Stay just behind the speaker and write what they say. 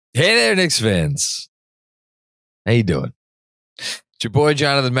Hey there, Knicks fans. How you doing? It's your boy,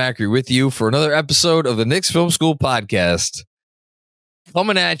 Jonathan Macri, with you for another episode of the Knicks Film School Podcast.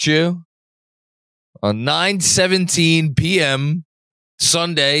 Coming at you on 9:17 p.m.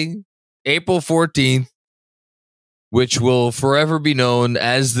 Sunday, April 14th, which will forever be known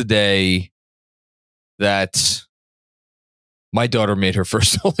as the day that my daughter made her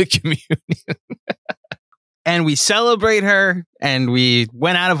first Holy Communion. And we celebrate her, and we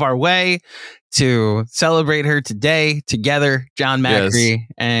went out of our way to celebrate her today together, Jon Macri, Yes.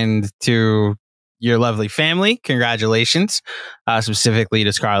 and to your lovely family. Congratulations, specifically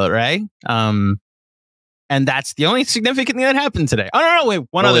to Scarlett Ray. And that's the only significant thing that happened today. Oh, no, wait.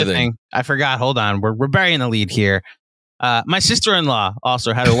 One Only other thing. I forgot. Hold on. We're burying the lead here. My sister-in-law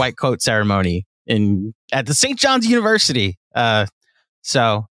also had her white coat ceremony at the St. John's University.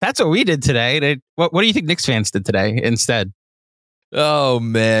 So that's what we did today. What do you think Knicks fans did today instead? Oh,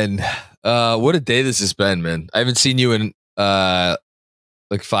 man. What a day this has been, man. I haven't seen you in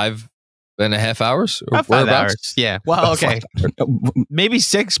like 5.5 hours? About 5 hours. Yeah. Well, okay. Maybe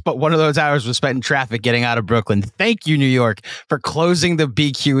 6, but one of those hours was spent in traffic getting out of Brooklyn. Thank you, New York, for closing the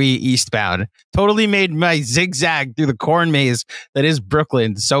BQE eastbound. Totally made my zigzag through the corn maze that is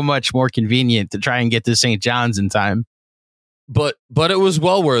Brooklyn so much more convenient to try and get to St. John's in time. But it was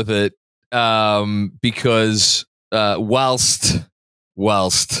well worth it because whilst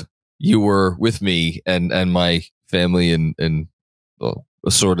you were with me and my family and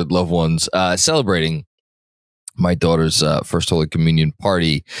assorted loved ones celebrating my daughter's first Holy Communion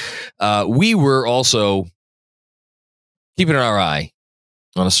party, we were also keeping our eye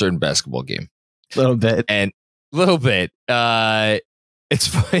on a certain basketball game. A little bit. It's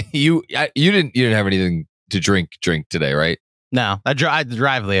funny. You didn't have anything to drink today, right? No, I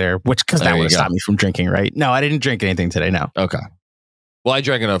drive later, because that would have stopped me from drinking, right? No, I didn't drink anything today. No. Okay. Well, I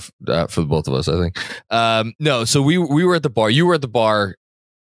drank enough for the both of us, I think. No, so we were at the bar. You were at the bar,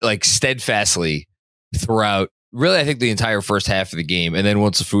 like steadfastly throughout. Really, I think the entire first half of the game, and then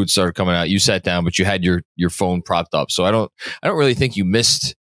once the food started coming out, you sat down, but you had your phone propped up. So I don't really think you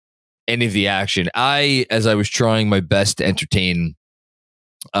missed any of the action. As I was trying my best to entertain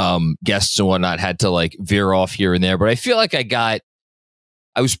guests and whatnot, had to like veer off here and there, but I feel like I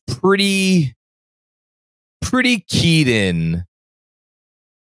was pretty keyed in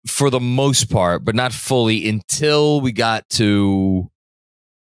for the most part, but not fully until we got to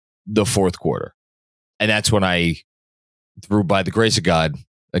the fourth quarter. And that's when I, through by the grace of God,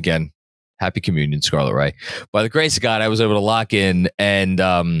 again, happy communion, Scarlett Ray, by the grace of God, I was able to lock in and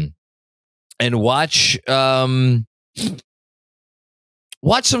watch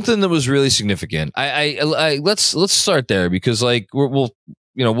something that was really significant. Let's start there because like we'll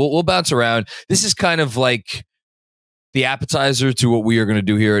bounce around. This is kind of like the appetizer to what we are going to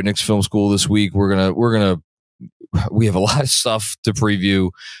do here at Knicks Film School this week. We have a lot of stuff to preview,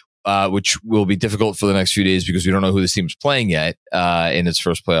 which will be difficult for the next few days because we don't know who this team's playing yet in its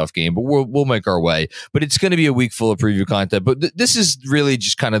first playoff game. But we'll make our way. But it's going to be a week full of preview content. But this is really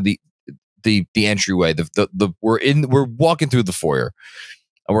just kind of the entryway. We're walking through the foyer,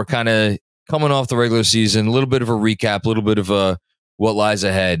 and we're kind of coming off the regular season. A little bit of a recap, a little bit of what lies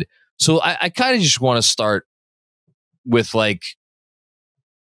ahead. So I kind of just want to start with like,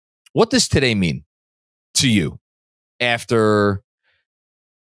 what does today mean to you after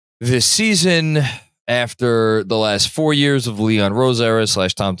this season, after the last 4 years of Leon Rose era /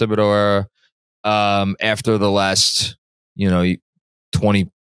 Tom Thibodeau era, after the last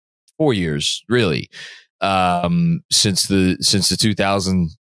 24 years really, since the 2000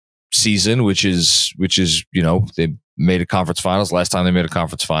 season, which is they made a conference finals last time they made a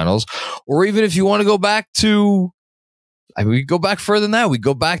conference finals, or even if you want to go back to, we go back further than that. We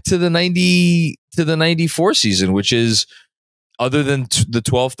go back to the 94 season, which is, other than the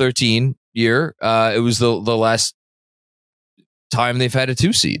 12-13 year, it was the last time they've had a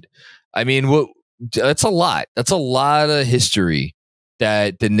 2 seed. I mean, that's a lot. That's a lot of history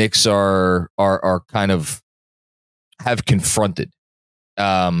that the Knicks are kind of have confronted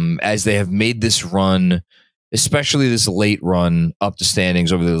as they have made this run, especially this late run up the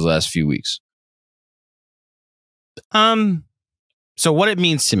standings over those last few weeks. So what it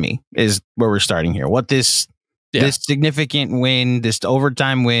means to me is where we're starting here. What this significant win, this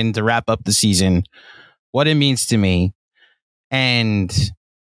overtime win to wrap up the season, what it means to me. And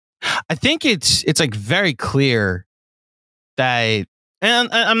I think it's like very clear that, and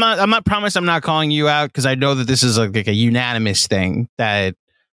I'm not promised I'm not calling you out, because I know that this is like a unanimous thing, that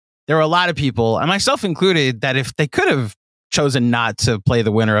there were a lot of people, and myself included, that if they could have chosen not to play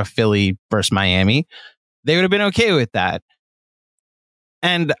the winner of Philly versus Miami, they would have been okay with that.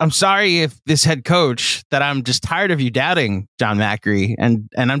 And I'm sorry if this head coach that I'm just tired of you doubting, Jon GMAC, and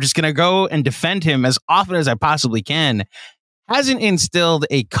I'm just going to go and defend him as often as I possibly can, hasn't instilled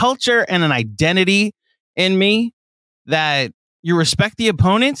a culture and an identity in me that you respect the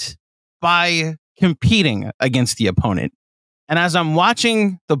opponent by competing against the opponent. And as I'm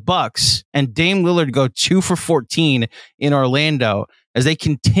watching the Bucks and Dame Lillard go 2 for 14 in Orlando as they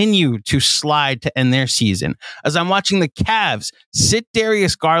continue to slide to end their season, as I'm watching the Cavs sit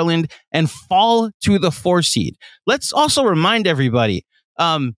Darius Garland and fall to the 4 seed. Let's also remind everybody,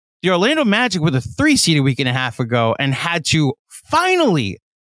 the Orlando Magic were the 3 seed a week and a half ago and had to finally,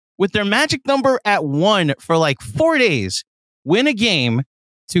 with their magic number at 1 for like 4 days, win a game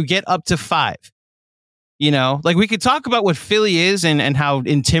to get up to 5. You know, like we could talk about what Philly is and how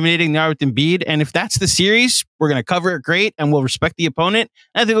intimidating they are with Embiid. And if that's the series, we're going to cover it great and we'll respect the opponent.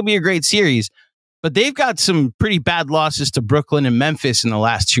 I think it'll be a great series. But they've got some pretty bad losses to Brooklyn and Memphis in the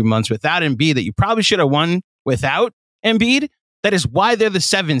last 2 months without Embiid that you probably should have won without Embiid. That is why they're the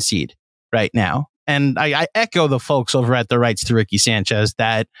 7 seed right now. And I echo the folks over at the Rights to Ricky Sanchez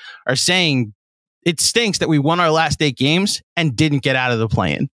that are saying it stinks that we won our last 8 games and didn't get out of the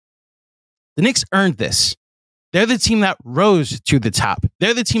play-in. The Knicks earned this. They're the team that rose to the top.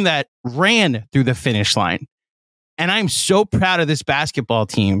 They're the team that ran through the finish line. And I'm so proud of this basketball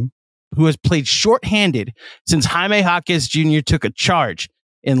team who has played shorthanded since Jaime Jaquez Jr. took a charge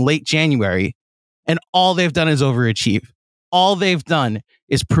in late January. And all they've done is overachieve. All they've done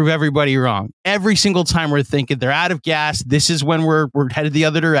is prove everybody wrong. Every single time we're thinking they're out of gas, this is when we're headed the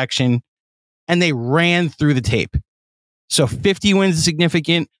other direction. And they ran through the tape. So 50 wins is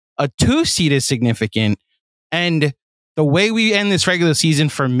significant. A 2 seed is significant. And the way we end this regular season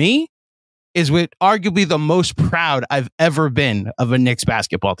for me is with arguably the most proud I've ever been of a Knicks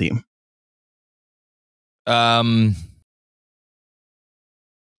basketball team. Trying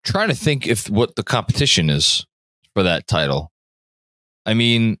to think if what the competition is for that title. I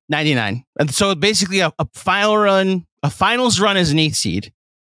mean, 99. And so basically a final run, a finals run is an 8th seed,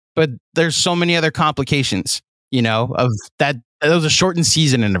 but there's so many other complications, you know, of that. It was a shortened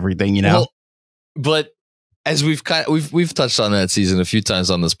season and everything, you know. Well, but as we've touched on that season a few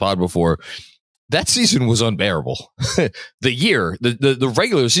times on this pod before, that season was unbearable. The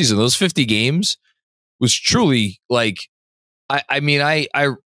regular season, those 50 games was truly like, I mean, I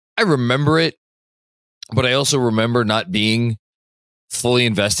remember it, but I also remember not being fully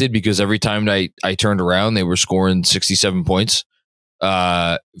invested because every time I turned around, they were scoring 67 points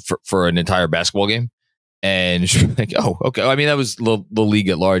for an entire basketball game. And like, oh, okay. I mean, that was the league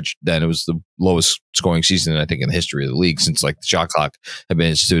at large then. It was the lowest scoring season, I think, in the history of the league since like the shot clock had been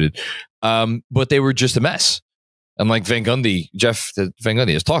instituted. But they were just a mess. And like Jeff Van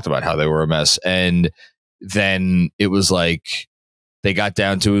Gundy has talked about how they were a mess. And then it was like they got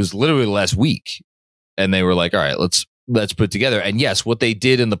down to, it was literally the last week. And they were like, all right, let's put together. And yes, what they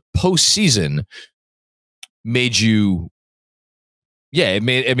did in the postseason made you, I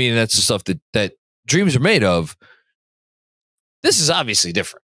mean, that's the stuff that dreams are made of. This is obviously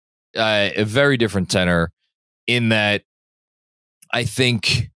different, a very different tenor in that I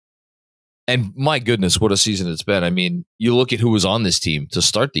think, and my goodness, what a season it's been. I mean, you look at who was on this team to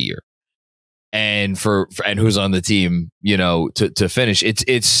start the year and and who's on the team, you know, to finish.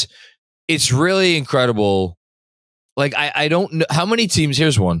 It's really incredible. Like, I don't know how many teams.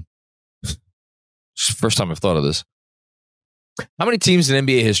 Here's one. First time I've thought of this. How many teams in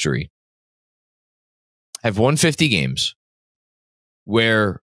NBA history have won 50 games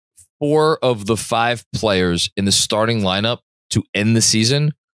where 4 of the 5 players in the starting lineup to end the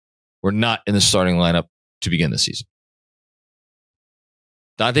season were not in the starting lineup to begin the season?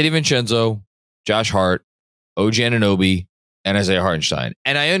 Dante DiVincenzo, Josh Hart, OG Anunoby, and Isaiah Hartenstein.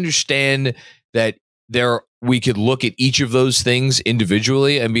 And I understand that we could look at each of those things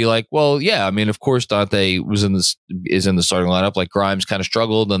individually and be like, well, yeah, I mean, of course, Dante is in the starting lineup. Like Grimes kind of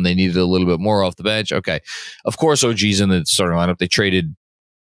struggled and they needed a little bit more off the bench. Okay. Of course, OG's in the starting lineup. They traded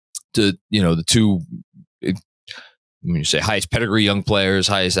to, you know, the 2, when you say highest pedigree young players,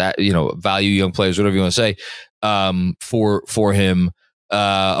 highest, you know, value young players, whatever you want to say, for him.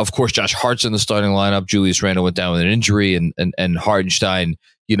 Of course, Josh Hart's in the starting lineup. Julius Randle went down with an injury and Hardenstein,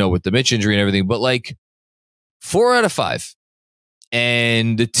 you know, with the Mitch injury and everything. But like 4 out of 5.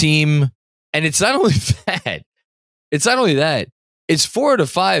 And the team, and it's not only that, it's 4 out of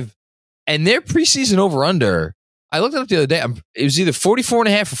 5. And their preseason over under, I looked it up the other day, it was either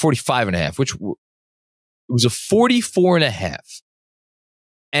 44.5 or 45.5, which it was a 44.5.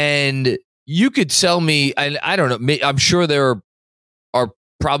 And you could tell me, I don't know, I'm sure there are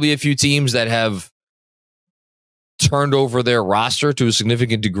probably a few teams that have turned over their roster to a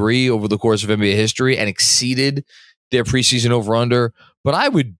significant degree over the course of NBA history and exceeded their preseason over-under. But I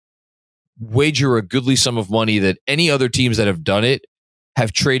would wager a goodly sum of money that any other teams that have done it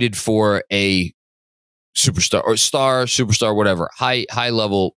have traded for a superstar or superstar, whatever, high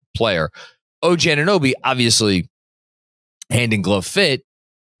level player. OG Anunoby, obviously hand in glove fit,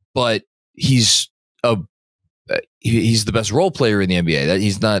 but he's the best role player in the NBA. That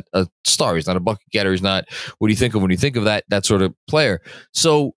he's not a star. He's not a bucket getter. He's not what do you think of when you think of that sort of player.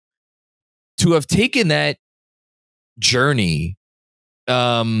 So to have taken that journey,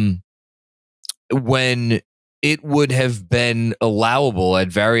 when it would have been allowable at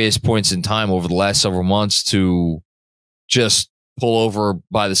various points in time over the last several months to just pull over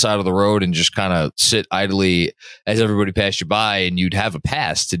by the side of the road and just kind of sit idly as everybody passed you by and you'd have a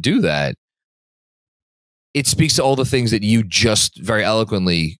pass to do that. It speaks to all the things that you just very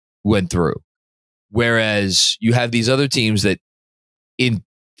eloquently went through. Whereas you have these other teams that in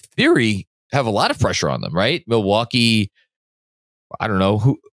theory have a lot of pressure on them, right? Milwaukee, I don't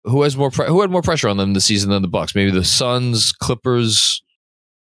know who had more pressure on them this season than the Bucks? Maybe the Suns, Clippers.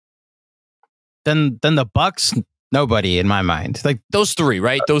 Then the Bucks, nobody in my mind. Like those three,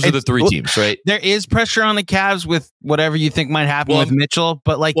 right? Those are the three teams, right? There is pressure on the Cavs with whatever you think might happen with Mitchell,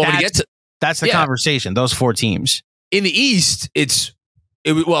 but like that's the conversation. Those four teams in the East, in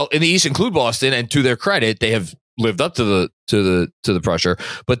the East include Boston, and to their credit, they have lived up to the pressure.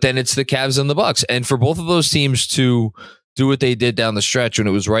 But then it's the Cavs and the Bucks, and for both of those teams to do what they did down the stretch when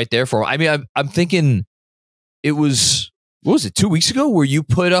it was right there for them. I mean, I'm thinking it was, what was it, 2 weeks ago where you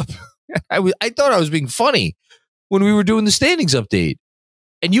put up, I thought I was being funny when we were doing the standings update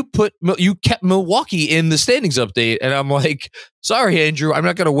and you kept Milwaukee in the standings update. And I'm like, sorry, Andrew, I'm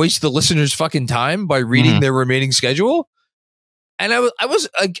not going to waste the listeners' fucking time by reading their remaining schedule. And I was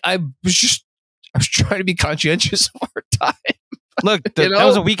trying to be conscientious of our time. Look, that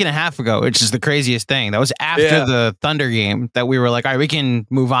was a week and a half ago, which is the craziest thing. That was after the Thunder game that we were like, all right, we can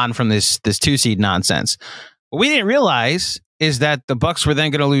move on from this 2-seed nonsense. What we didn't realize is that the Bucks were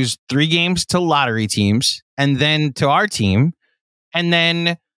then going to lose 3 games to lottery teams and then to our team. And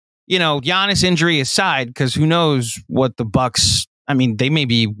then, Giannis injury aside, because who knows what the Bucks, I mean, they may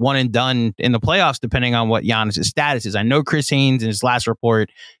be one and done in the playoffs, depending on what Giannis' status is. I know Chris Haynes in his last report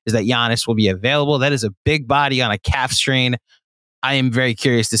is that Giannis will be available. That is a big body on a calf strain. I am very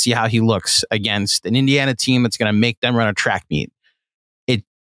curious to see how he looks against an Indiana team that's going to make them run a track meet.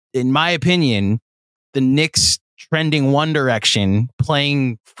 In my opinion, the Knicks trending one direction,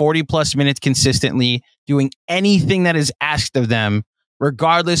 playing 40 plus minutes consistently, doing anything that is asked of them,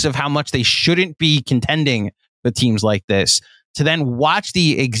 regardless of how much they shouldn't be contending with teams like this, to then watch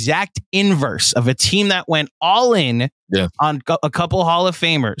the exact inverse of a team that went all in on a couple Hall of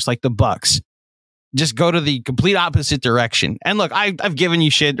Famers like the Bucks. Just go to the complete opposite direction. And look, I've given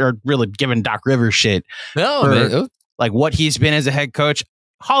you shit, or really given Doc Rivers shit. No, man. Like what he's been as a head coach,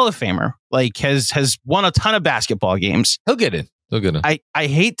 Hall of Famer, like has won a ton of basketball games. He'll get in. I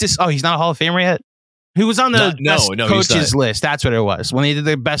hate to. Oh, he's not a Hall of Famer yet. He was on the best coaches list. That's what it was when they did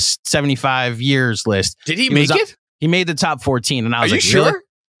the best 75 years list. Did he make it? He made the top 14, and I was like, sure? Really?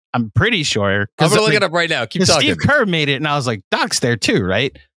 I'm pretty sure. I'm gonna look it up right now. Keep talking. Steve Kerr made it, and I was like, Doc's there too,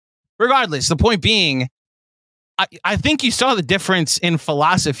 right? Regardless, the point being, I think you saw the difference in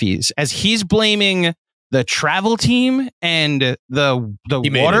philosophies as he's blaming the travel team and the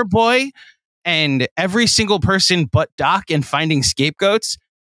water boy and every single person but Doc and finding scapegoats.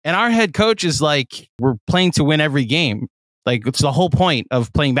 And our head coach is like, we're playing to win every game. Like, it's the whole point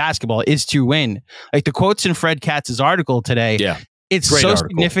of playing basketball is to win. Like the quotes in Fred Katz's article today. Yeah. It's so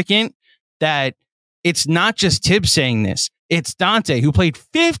significant that it's not just Tibbs saying this. It's Dante, who played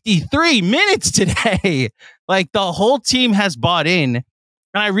 53 minutes today. Like the whole team has bought in. And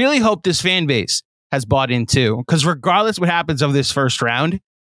I really hope this fan base has bought in too. Because regardless what happens of this first round,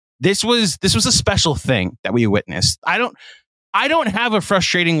 this was a special thing that we witnessed. I don't have a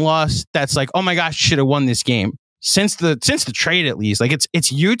frustrating loss that's like, oh my gosh, should have won this game. Since the trade, at least. Like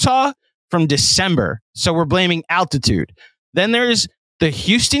it's Utah from December. So we're blaming altitude. Then there's the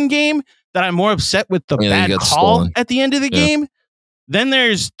Houston game that I'm more upset with the bad call at the end of the game. Then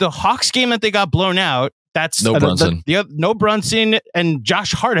there's the Hawks game that they got blown out. That's no Brunson. No Brunson, and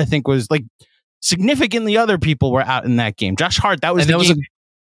Josh Hart, I think, was like significantly other people were out in that game. Josh Hart, that was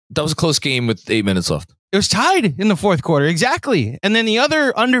a close game with 8 minutes left. It was tied in the fourth quarter. Exactly. And then the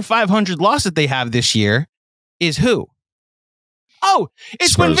other under 500 loss that they have this year is who? Oh,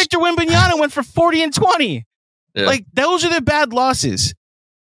 it's Spurs. When Victor Wembanyama went for 40 and 20. Yeah. Like those are the bad losses.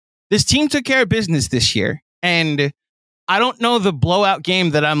 This team took care of business this year. And I don't know the blowout game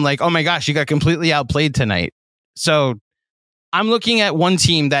that I'm like, oh my gosh, you got completely outplayed tonight. So I'm looking at one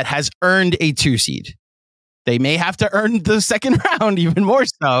team that has earned a 2 seed. They may have to earn the second round even more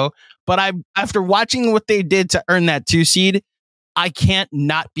so. But after watching what they did to earn that 2 seed, I can't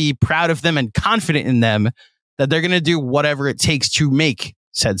not be proud of them and confident in them that they're going to do whatever it takes to make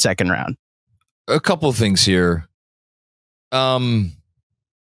said second round. A couple of things here. There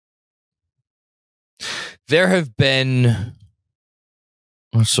have been,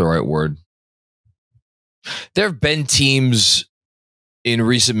 what's the right word? There have been teams in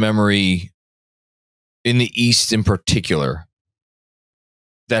recent memory, in the East in particular,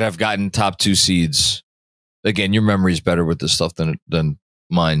 that have gotten top 2 seeds. Again, your memory is better with this stuff than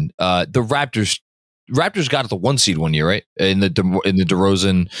mine. The Raptors got the 1 seed one year, right? In the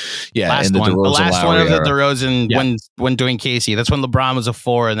DeRozan, last in the one. DeRozan, the last one of the DeRozan when doing Casey. That's when LeBron was a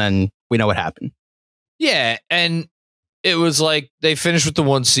 4, and then we know what happened. Yeah, and it was like they finished with the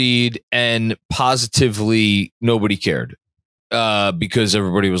 1 seed, and positively nobody cared because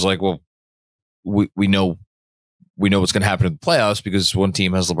everybody was like, "Well, we know what's going to happen in the playoffs because one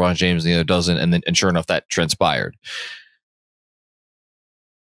team has LeBron James and the other doesn't," and sure enough, that transpired.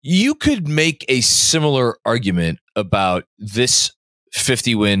 You could make a similar argument about this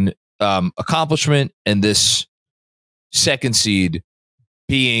 50-win accomplishment and this second seed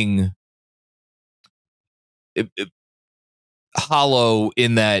being hollow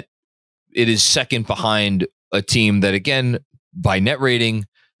in that it is second behind a team that, again, by net rating,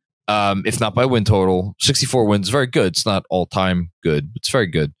 if not by win total, 64 wins, very good. It's not all time good, but it's very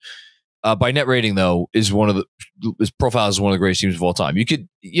good. By net rating, though, his profile is one of the greatest teams of all time. You could,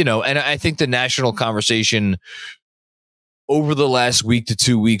 and I think the national conversation over the last week to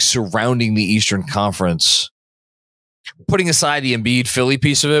 2 weeks surrounding the Eastern Conference, putting aside the Embiid Philly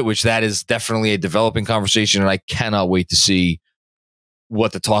piece of it, which that is definitely a developing conversation, and I cannot wait to see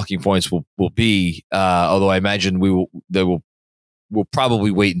what the talking points will be. Although I imagine we'll probably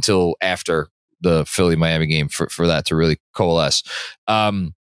wait until after the Philly Miami game for that to really coalesce.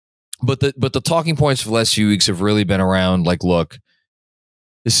 But the talking points for the last few weeks have really been around like, look,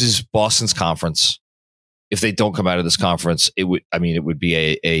 this is Boston's conference. If they don't come out of this conference, it would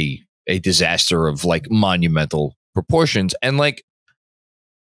be a disaster of like monumental proportions. And like,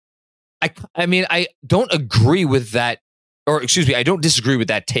 I don't agree with that, or excuse me, I don't disagree with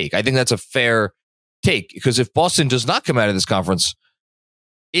that take. I think that's a fair take, because if Boston does not come out of this conference,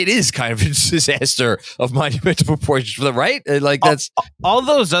 it is kind of a disaster of monumental proportions for them, right? Like, that's all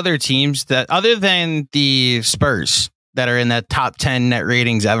those other teams that, other than the Spurs, that are in that top 10 net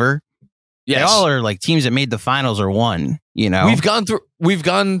ratings ever. Yes. They all are like teams that made the finals or won. We've gone through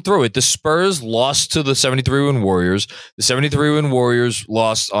it. The Spurs lost to the 73-win Warriors. The 73-win Warriors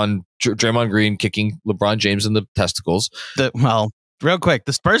lost on Draymond Green kicking LeBron James in the testicles. Real quick,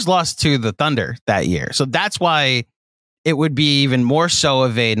 the Spurs lost to the Thunder that year, so that's why it would be even more so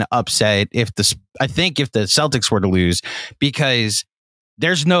of an upset if the Celtics were to lose, because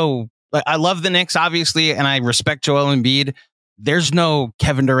there's no, like, I love the Knicks obviously, and I respect Joel Embiid. There's no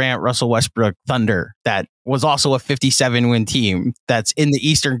Kevin Durant, Russell Westbrook Thunder that was also a 57-win team that's in the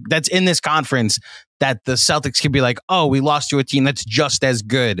Eastern, that's in this conference, that the Celtics could be like, oh, we lost to a team that's just as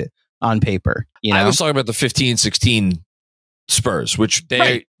good on paper. I was talking about the 15-16 Spurs, which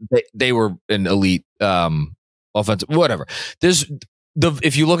they were an elite offensive, whatever.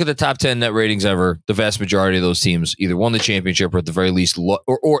 If you look at the top 10 net ratings ever, the vast majority of those teams either won the championship or at the very least,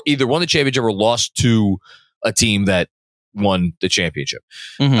 or either won the championship or lost to a team that won the championship.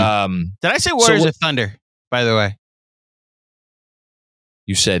 Mm-hmm. Did I say Warriors or Thunder, by the way?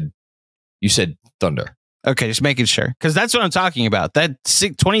 You said Thunder. Okay, just making sure, because that's what I'm talking about. That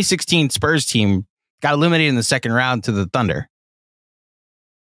 2016 Spurs team got eliminated in the second round to the Thunder.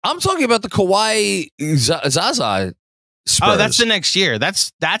 I'm talking about the Kawhi Zaza Spurs. Oh, that's the next year.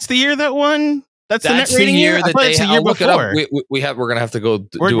 That's the year that won. That's the net rating year year. that they year before. We're gonna have to go.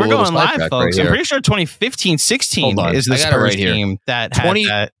 We're going live, folks. I'm pretty sure 2015-16 is the Spurs team that had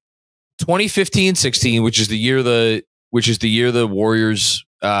that. 2015-16, which is the year the Warriors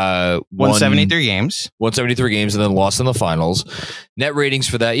won 73 games. Won 73 games and then lost in the finals. Net ratings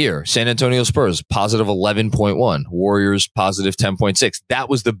for that year: San Antonio Spurs positive 11.1, Warriors positive 10.6. That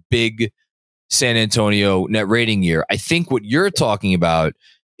was the big San Antonio net rating year. I think what you're talking about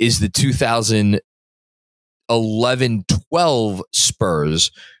is the 2011-12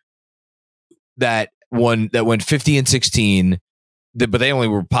 Spurs that went 50-16, but they only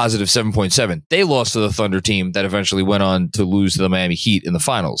were positive 7.7. They lost to the Thunder team that eventually went on to lose to the Miami Heat in the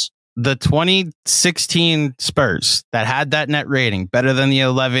finals. The 2016 Spurs that had that net rating better than the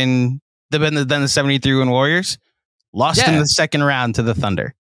 73-win Warriors lost in the second round to the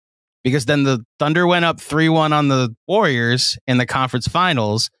Thunder. because then the Thunder went up 3-1 on the Warriors in the conference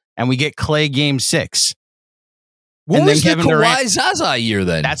finals, and we get Clay game 6. What was the Kawhi Zaza year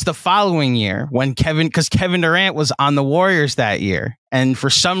then? That's the following year when because Kevin Durant was on the Warriors that year. And for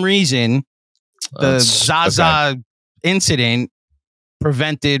some reason, the Zaza incident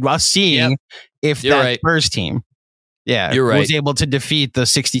prevented us seeing if that Spurs team was able to defeat the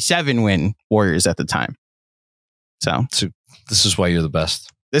 67-win Warriors at the time. So this is why you're the best.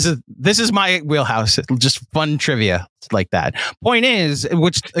 This is my wheelhouse. Just fun trivia like that. Point is,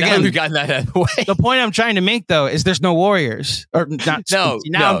 which again, we've gotten that out of the way. The point I'm trying to make though is there's no Warriors or not. No.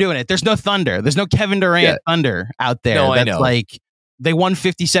 I'm doing it. There's no Thunder. There's no Kevin Durant Thunder out there. No, that's I know. Like they won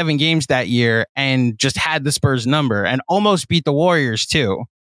 57 games that year and just had the Spurs number and almost beat the Warriors too.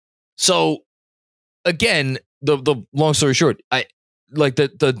 So again, the long story short, like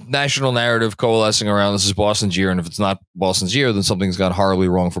the national narrative coalescing around this is Boston's year, and if it's not Boston's year, then something's gone horribly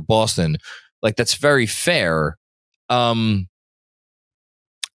wrong for Boston. Like that's very fair. And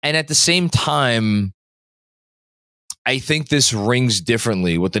at the same time, I think this rings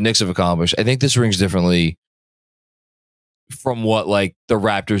differently. What the Knicks have accomplished, I think this rings differently from what like the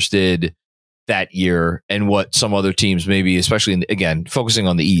Raptors did that year and what some other teams maybe, especially again focusing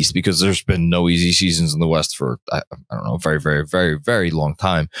on the East, because there's been no easy seasons in the West for I don't know, very, very, very, very long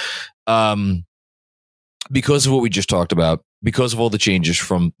time. Because of what we just talked about, because of all the changes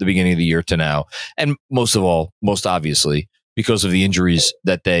from the beginning of the year to now, and most obviously, because of the injuries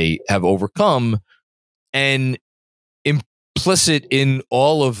that they have overcome, and implicit in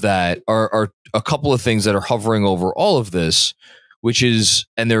all of that are a couple of things that are hovering over all of this, which is,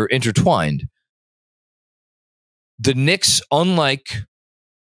 and they're intertwined. The Knicks, unlike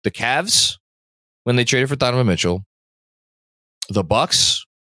the Cavs when they traded for Donovan Mitchell, the Bucks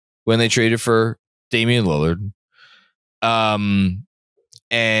when they traded for Damian Lillard,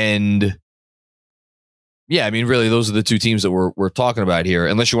 and yeah, I mean, really, those are the two teams that we're talking about here.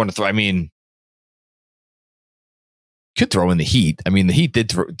 Unless you want to throw, I mean, could throw in the Heat. I mean, the Heat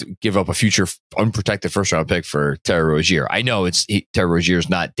did give up a future unprotected first round pick for Terry Rozier. I know Terry Rozier's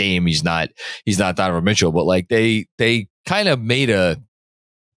not Dame. He's not Donovan Mitchell, but like they kind of made a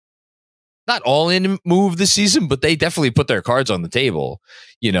not all in move this season, but they definitely put their cards on the table,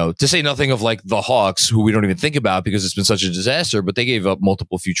 you know, to say nothing of like the Hawks, who we don't even think about because it's been such a disaster, but they gave up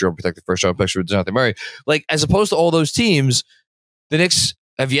multiple future unprotected first round picks for DeJounte Murray. Like, as opposed to all those teams, the Knicks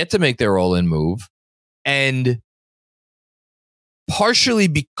have yet to make their all in move. And partially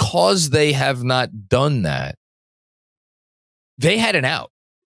because they have not done that, they had an out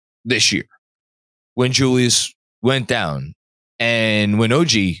this year when Julius went down and when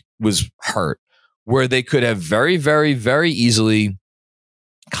OG was hurt, where they could have very, very, very easily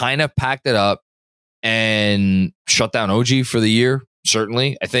kind of packed it up and shut down OG for the year.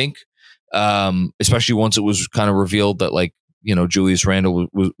 Certainly, I think, especially once it was kind of revealed that, like, you know, Julius Randle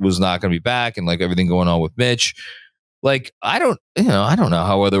was not going to be back, and like everything going on with Mitch. Like, I don't know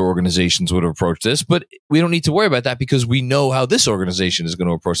how other organizations would have approached this, but we don't need to worry about that because we know how this organization is going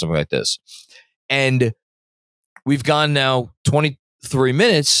to approach something like this. And we've gone now 23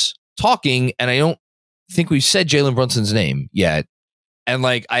 minutes talking, and I don't think we've said Jalen Brunson's name yet. And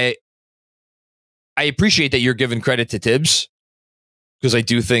like, I appreciate that you're giving credit to Tibbs, because I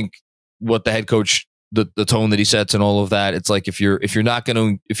do think what the head coach, the tone that he sets and all of that, it's like if you're not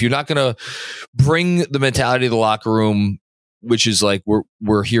gonna bring the mentality of the locker room, which is like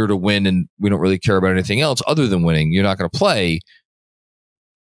we're here to win and we don't really care about anything else other than winning, you're not going to play.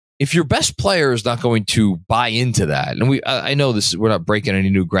 If your best player is not going to buy into that, and I know we're not breaking any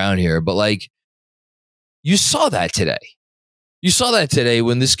new ground here, but like, you saw that today. You saw that today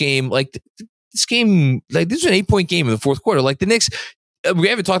when this game, like this was an 8-point game in the fourth quarter. Like the Knicks, we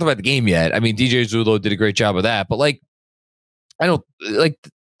haven't talked about the game yet. I mean, DJ Zullo did a great job of that, but like, I don't like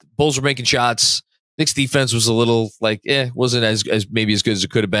the Bulls were making shots. Knicks defense was a little like, wasn't as maybe as good as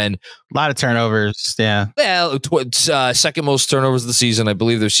it could have been. A lot of turnovers. Yeah. Well, second most turnovers of the season. I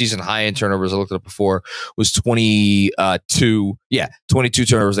believe their season high in turnovers, I looked it up before, was 22. Yeah, 22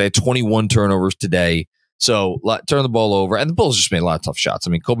 turnovers. They had 21 turnovers today. So turn the ball over, and the Bulls just made a lot of tough shots.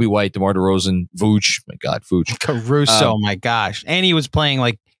 I mean, Kobe White, DeMar DeRozan, Vooch, my God, Vooch, Caruso, my gosh, and he was playing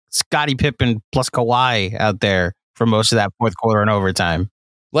like Scottie Pippen plus Kawhi out there for most of that fourth quarter and overtime.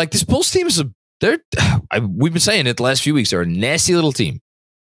 Like, this Bulls team is we've been saying it the last few weeks. They're a nasty little team.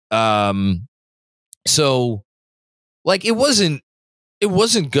 So like it wasn't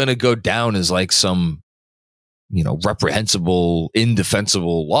gonna go down as like some, you know, reprehensible,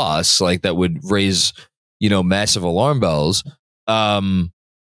 indefensible loss like that would raise, you know, massive alarm bells.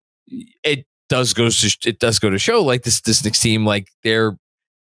 It does go to show like this Knicks team, like they're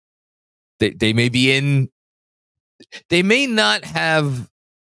They may be in. They may not have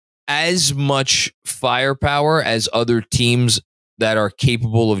as much firepower as other teams that are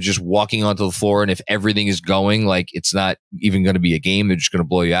capable of just walking onto the floor, and if everything is going, like, it's not even going to be a game, they're just going to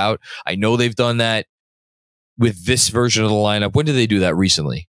blow you out. I know they've done that with this version of the lineup. When did they do that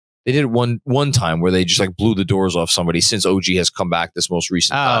recently? They did it one time where they just like blew the doors off somebody since OG has come back this most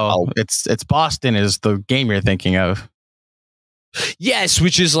recent time. It's Boston is the game you're thinking of. Yes,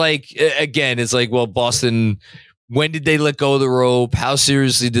 which is like, again, it's like, well, Boston, when did they let go of the rope? How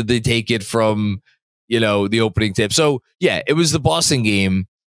seriously did they take it from, the opening tip? So yeah, it was the Boston game.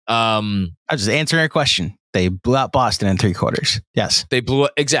 I was just answering a question. They blew out Boston in 3 quarters. Yes. They blew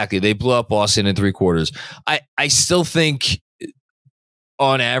up Boston in 3 quarters. I still think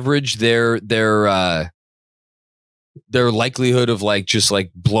on average their likelihood of like just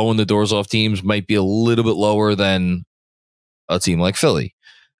like blowing the doors off teams might be a little bit lower than a team like Philly,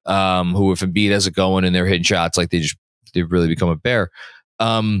 who if Embiid has it going and they're hitting shots, like they've really become a bear.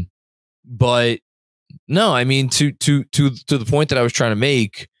 But no, I mean, to the point that I was trying to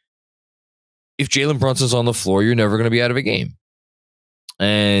make, if Jalen Brunson's on the floor, you're never going to be out of a game.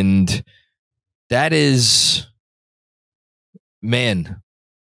 And that is, man,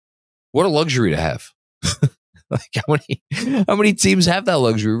 what a luxury to have. Like, how many teams have that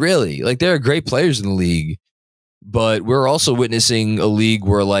luxury, really? Like, there are great players in the league, but we're also witnessing a league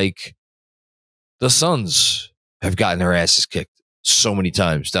where, like, the Suns have gotten their asses kicked so many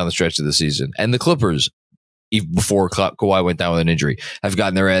times down the stretch of the season. And the Clippers, even before Kawhi went down with an injury, have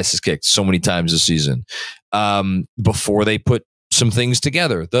gotten their asses kicked so many times this season. Before they put some things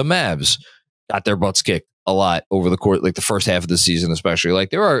together, the Mavs got their butts kicked a lot over the court, like the first half of the season, especially. Like,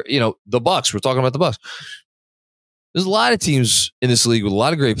 there are, the Bucks. We're talking about the Bucks. There's a lot of teams in this league with a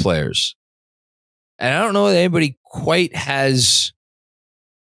lot of great players. And I don't know that anybody quite has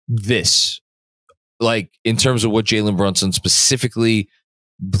this, like, in terms of what Jalen Brunson specifically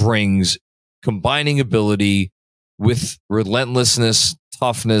brings, combining ability with relentlessness,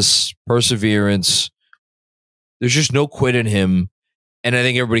 toughness, perseverance. There's just no quit in him. And I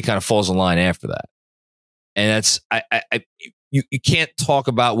think everybody kind of falls in line after that. And that's, you can't talk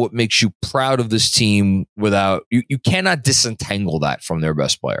about what makes you proud of this team without, you cannot disentangle that from their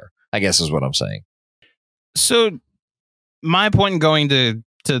best player, I guess is what I'm saying. So my point in going to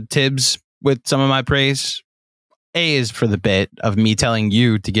Tibbs with some of my praise, A, is for the bit of me telling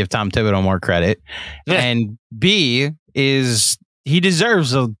you to give Tom Thibodeau more credit. Yeah. And B is he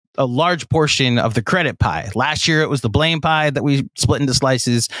deserves a large portion of the credit pie. Last year, it was the blame pie that we split into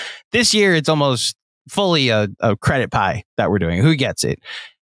slices. This year, it's almost fully a credit pie that we're doing. Who gets it?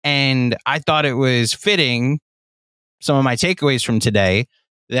 And I thought it was fitting, some of my takeaways from today,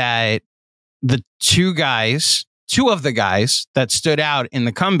 that the two of the guys that stood out in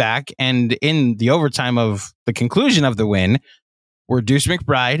the comeback and in the overtime of the conclusion of the win were Deuce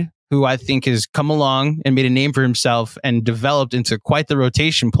McBride, who I think has come along and made a name for himself and developed into quite the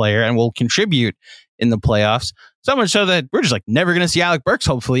rotation player and will contribute in the playoffs. So much so that we're just like never going to see Alec Burks,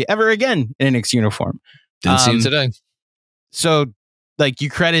 hopefully, ever again in a Knicks uniform. Didn't see him today. So, like, you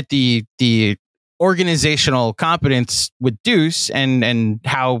credit the organizational competence with Deuce and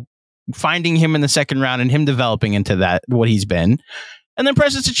how finding him in the second round and him developing into that, what he's been. And then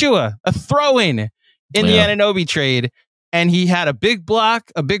Precious Achiuwa, a throw-in the Anunoby trade. And he had a big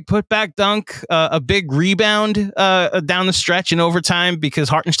block, a big putback dunk, a big rebound down the stretch in overtime because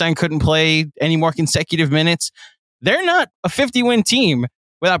Hartenstein couldn't play any more consecutive minutes. They're not a 50-win team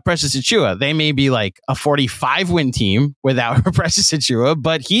without Precious Achiuwa. They may be like a 45-win team without Precious Achiuwa,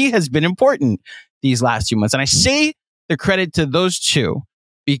 but he has been important these last 2 months. And I say the credit to those two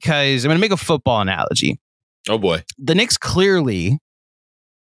because I'm going to make a football analogy. Oh, boy. The Knicks clearly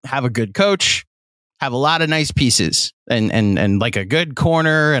have a good coach, have a lot of nice pieces and like a good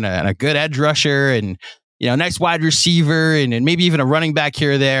corner and a good edge rusher and, nice wide receiver and maybe even a running back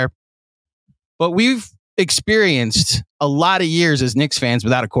here or there. But we've experienced a lot of years as Knicks fans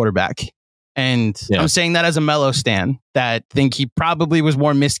without a quarterback. And I'm saying that as a Melo stan that think he probably was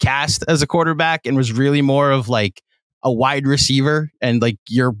more miscast as a quarterback and was really more of like a wide receiver and like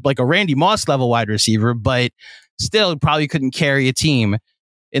you're like a Randy Moss level wide receiver, but still probably couldn't carry a team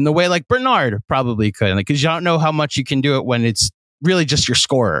in the way like Bernard probably could, because you don't know how much you can do it when it's really just your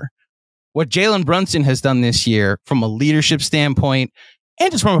scorer. What Jalen Brunson has done this year from a leadership standpoint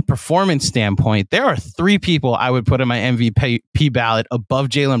and just from a performance standpoint, there are 3 people I would put in my MVP ballot above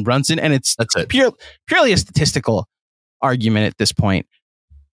Jalen Brunson, and that's it. Purely a statistical argument at this point.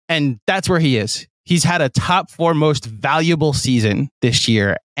 And that's where he is. He's had a top 4 most valuable season this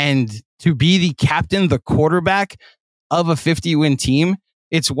year, and to be the captain, the quarterback of a 50-win team,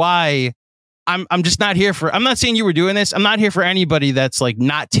 it's why I'm just not here for. I'm not saying you were doing this. I'm not here for anybody that's like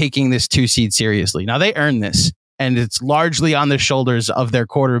not taking this 2 seed seriously. Now they earned this, and it's largely on the shoulders of their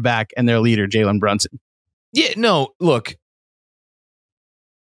quarterback and their leader, Jalen Brunson. Yeah, no, look,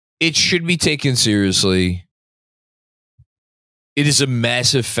 it should be taken seriously. It is a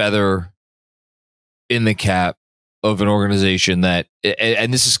massive feather in the cap of an organization that,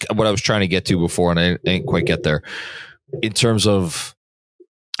 and this is what I was trying to get to before, and I didn't quite get there, in terms of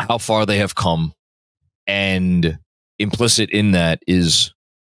how far they have come. And implicit in that is,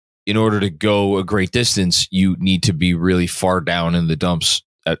 in order to go a great distance, you need to be really far down in the dumps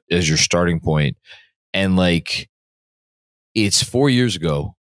as your starting point. And like, it's 4 years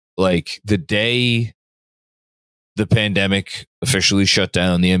ago, like the day the pandemic officially shut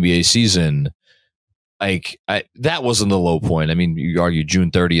down the NBA season, like that wasn't the low point. I mean, you argue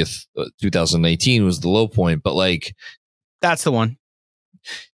June 30th, 2019 was the low point, but like, that's the one.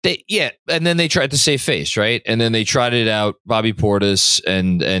 And then they tried to save face, right? And then they trotted out Bobby Portis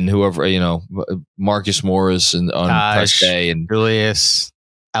and whoever, Marcus Morris and on press day, and Julius,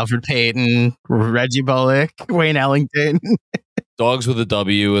 Alfred Payton, Reggie Bullock, Wayne Ellington, dogs with a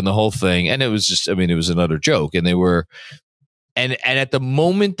W, and the whole thing. And it was just, I mean, it was another joke. And they were, and at the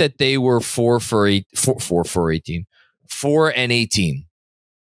moment that they were 4 and 18,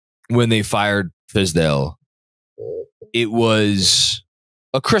 when they fired Fizdale, it was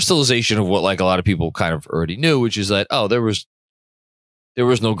a crystallization of what like a lot of people kind of already knew, which is that, oh, there was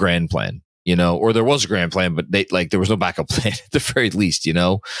no grand plan, or there was a grand plan, but there was no backup plan at the very least,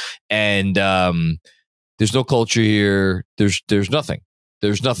 and there's no culture here. There's nothing.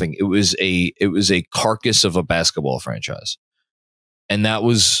 There's nothing. It was a carcass of a basketball franchise. And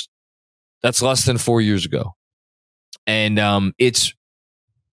that's less than 4 years ago. And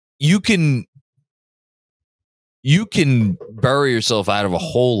you can bury yourself out of a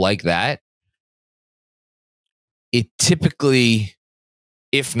hole like that. It typically,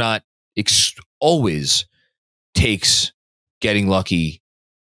 if not always, takes getting lucky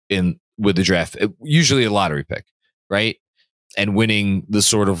with the draft. Usually a lottery pick, right? And winning the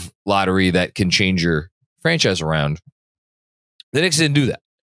sort of lottery that can change your franchise around. The Knicks didn't do that.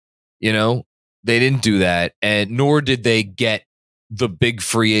 They didn't do that, and nor did they get the big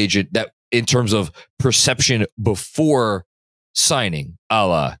free agent that, in terms of perception before signing, a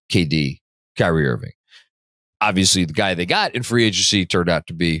la KD, Kyrie Irving. Obviously, the guy they got in free agency turned out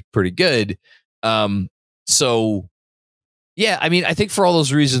to be pretty good. So, yeah, I mean, I think for all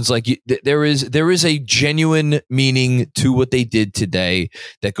those reasons, like there is a genuine meaning to what they did today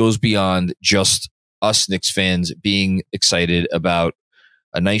that goes beyond just us Knicks fans being excited about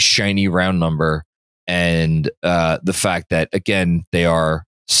a nice shiny round number and the fact that, again, they are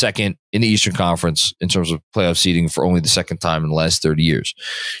second in the Eastern Conference in terms of playoff seeding for only the second time in the last 30 years.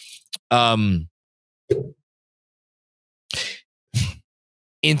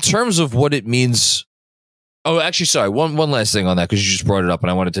 In terms of what it means. Oh, actually, sorry. One last thing on that, because you just brought it up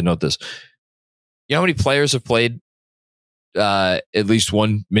and I wanted to note this. You know how many players have played at least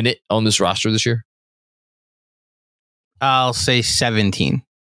 1 minute on this roster this year? I'll say 17.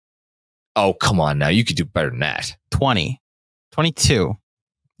 Oh, come on now. You could do better than that. 20, 22,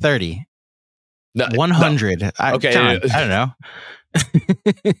 30, 100. No. I don't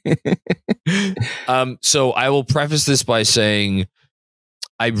know. So I will preface this by saying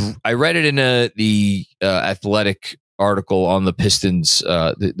I read it in the Athletic article on the Pistons,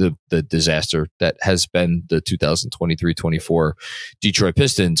 the disaster that has been the 2023-24 Detroit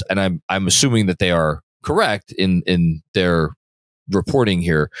Pistons, and I'm assuming that they are correct in their reporting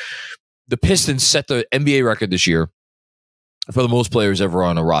here. The Pistons set the NBA record this year for the most players ever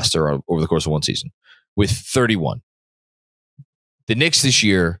on a roster over the course of one season, with 31. The Knicks this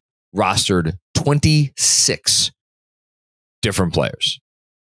year rostered 26 different players.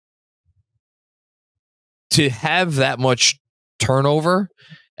 To have that much turnover,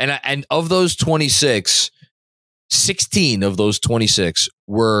 and of those 26, 16 of those 26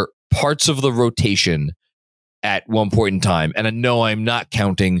 were parts of the rotation at one point in time. And I know I'm not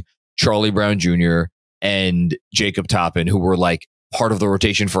counting Charlie Brown Jr. and Jacob Toppin, who were like part of the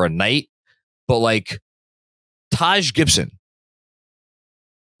rotation for a night, but like Taj Gibson,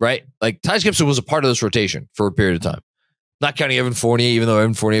 right? Like Taj Gibson was a part of this rotation for a period of time. Not counting Evan Fournier, even though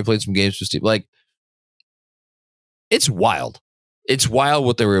Evan Fournier played some games for Steve. Like, it's wild. It's wild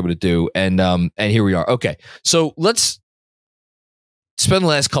what they were able to do. And here we are. Okay. So let's spend the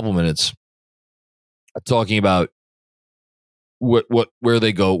last couple minutes talking about where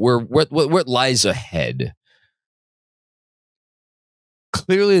they go, what lies ahead.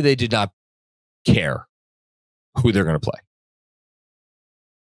 Clearly they did not care who they're going to play.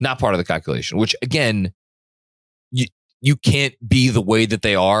 Not part of the calculation, which again, you can't be the way that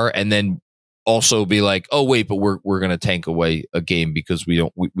they are and then also be like, oh wait, but we're going to tank away a game because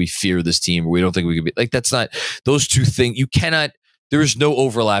we fear this team, or we don't think we could be like, that's not those two things. You cannot, there is no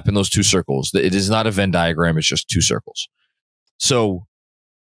overlap in those two circles. It is not a Venn diagram. It's just two circles. So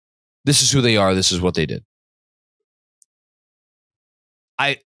this is who they are. This is what they did.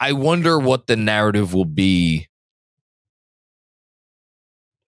 I wonder what the narrative will be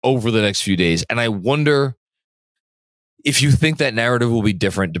over the next few days. And I wonder if you think that narrative will be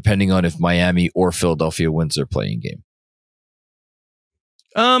different depending on if Miami or Philadelphia wins their playing game.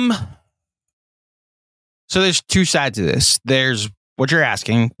 So there's two sides to this. There's what you're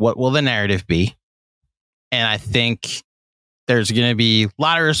asking, what will the narrative be? And I think there's going to be a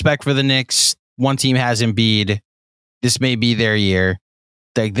lot of respect for the Knicks. One team has Embiid. This may be their year.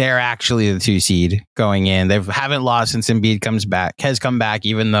 They're actually the 2 seed going in. They haven't lost since Embiid has come back,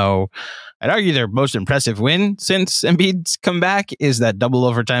 even though I'd argue their most impressive win since Embiid's come back is that double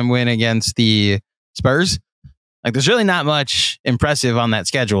overtime win against the Spurs. Like, there's really not much impressive on that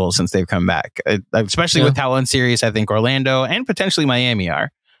schedule since they've come back, especially with how unserious I think Orlando and potentially Miami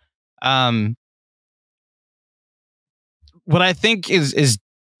are. What I think is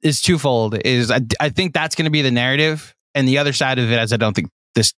twofold. Is I think that's going to be the narrative, and the other side of it is I don't think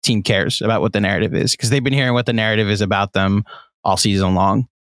this team cares about what the narrative is, because they've been hearing what the narrative is about them all season long.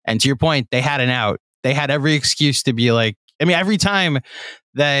 And to your point, they had an out. They had every excuse to be like, I mean, every time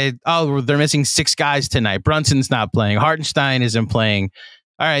that, they're missing 6 guys tonight. Brunson's not playing. Hartenstein isn't playing.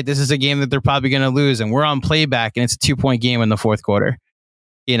 All right, this is a game that they're probably going to lose, and we're on playback, and it's a 2-point game in the fourth quarter.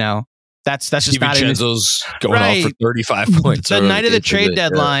 You know, that's just not DiVincenzo's going off for 35 points. The night of the trade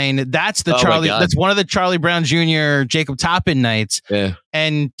deadline, that's the Charlie. That's one of the Charlie Brown Jr., Jacob Toppin nights. Yeah.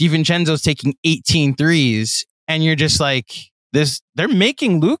 And DiVincenzo's taking 18 threes, and you're just like, they're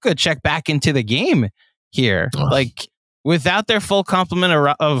making Luka check back into the game here. Oh. Like, without their full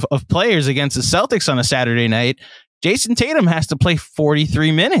complement of players against the Celtics on a Saturday night, Jason Tatum has to play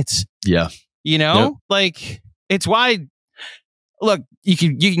 43 minutes. Yeah. You know, like, it's why, look, you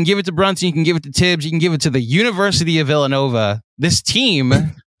can give it to Brunson, you can give it to Tibbs, you can give it to the University of Villanova. This team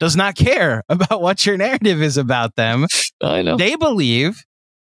does not care about what your narrative is about them. I know. They believe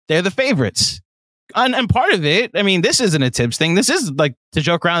they're the favorites. And part of it, I mean, this isn't a Tibbs thing. This is like to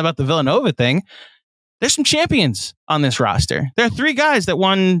joke around about the Villanova thing. There's some champions on this roster. There are 3 guys that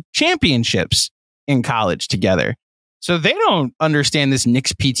won championships in college together. So they don't understand this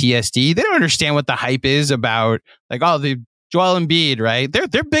Knicks PTSD. They don't understand what the hype is about, like, the Joel Embiid, right?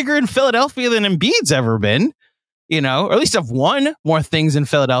 They're bigger in Philadelphia than Embiid's ever been, you know, or at least have won more things in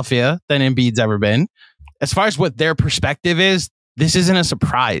Philadelphia than Embiid's ever been. As far as what their perspective is, this isn't a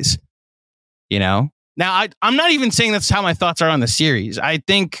surprise, you know? Now, I'm not even saying that's how my thoughts are on the series. I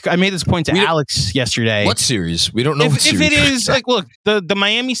think I made this point to Alex yesterday. What series? We don't know what series. If it is, like, look, the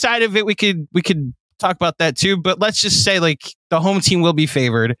Miami side of it, we could talk about that too, but let's just say, like, the home team will be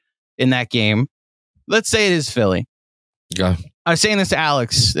favored in that game. Let's say it is Philly. Yeah. I was saying this to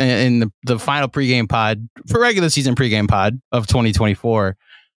Alex in the final pregame pod, for regular season pregame pod of 2024.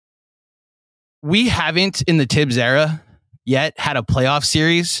 We haven't, in the Tibbs era yet, had a playoff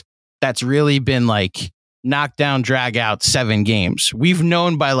series that's really been like knock down, drag out 7 games. We've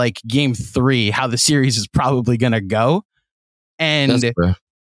known by like game 3 how the series is probably going to go. And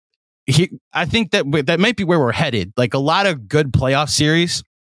I think that might be where we're headed. Like, a lot of good playoff series,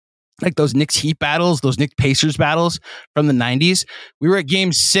 like those Knicks Heat battles, those Knicks Pacers battles from the 90s. We were at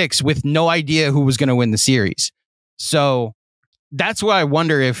game 6 with no idea who was going to win the series. So that's why I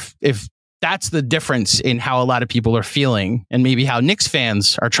wonder if that's the difference in how a lot of people are feeling, and maybe how Knicks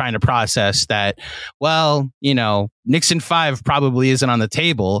fans are trying to process that. Well, you know, Knicks in 5 probably isn't on the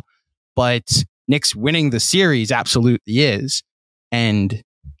table, but Knicks winning the series absolutely is. And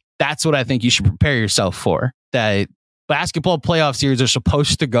that's what I think you should prepare yourself for. That basketball playoff series are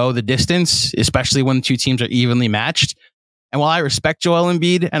supposed to go the distance, especially when the 2 teams are evenly matched. And while I respect Joel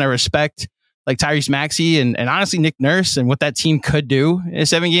Embiid and I respect like Tyrese Maxey and honestly Nick Nurse and what that team could do in a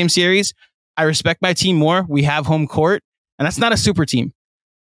 7-game series, I respect my team more. We have home court, and that's not a super team.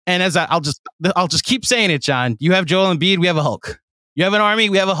 And as I'll just keep saying it, John. You have Joel Embiid, we have a Hulk. You have an army,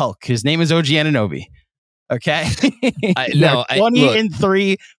 we have a Hulk. His name is OG Anunoby. Okay,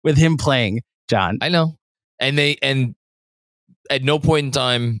 20-3 with him playing, John. I know, and at no point in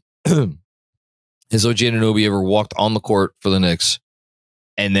time has OG Anunoby ever walked on the court for the Knicks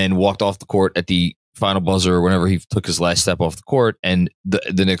and then walked off the court at the final buzzer or whenever he took his last step off the court, and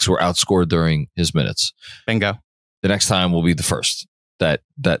the Knicks were outscored during his minutes. Bingo. The next time will be the first that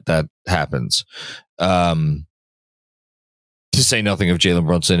happens. To say nothing of Jalen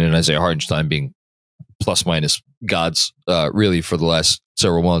Brunson and Isaiah Hartenstein being plus minus gods, really, for the last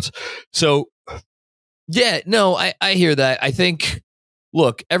several months. So, yeah, no, I hear that. I think,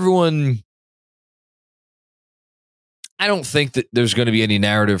 look, everyone, I don't think that there's going to be any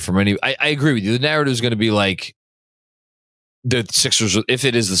narrative from any. I agree with you. The narrative is going to be like the Sixers, if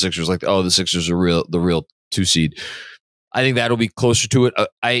it is the Sixers, like, oh, the Sixers are the real 2 seed. I think that'll be closer to it.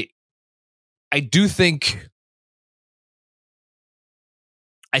 I do think.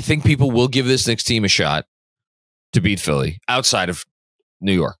 I think people will give this Knicks team a shot to beat Philly outside of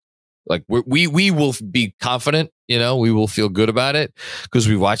New York. Like we will be confident, we will feel good about it because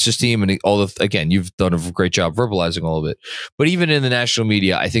we watched this team and again, you've done a great job verbalizing all of it. But even in the national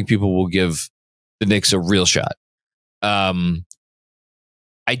media, I think people will give the Knicks a real shot. I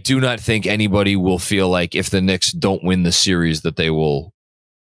do not think anybody will feel like if the Knicks don't win the series that they will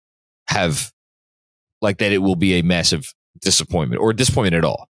have like that it will be a massive disappointment or disappointment at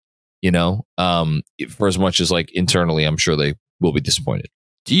all, for as much as like internally, I'm sure they will be disappointed.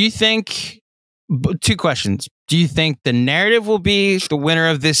 Do you think, 2 questions. Do you think the narrative will be the winner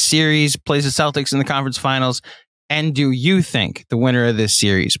of this series plays the Celtics in the conference finals? And do you think the winner of this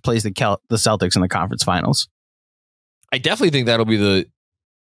series plays the Celtics in the conference finals? I definitely think that'll be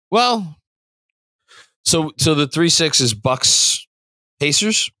so the 3-6 is Bucks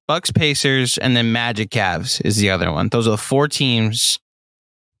Pacers? Bucks, Pacers, and then Magic Cavs is the other one. Those are the 4 teams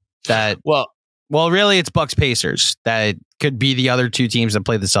that... Well, really, it's Bucks, Pacers. That could be the other 2 teams that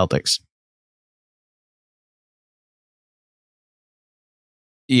play the Celtics.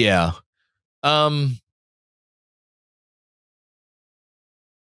 Yeah. I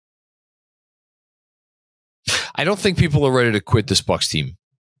don't think people are ready to quit this Bucks team.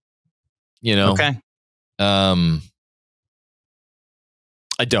 Okay.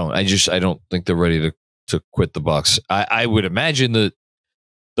 I don't. I don't think they're ready to quit the Bucks. I would imagine that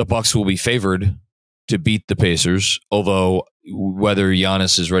the Bucks will be favored to beat the Pacers, although whether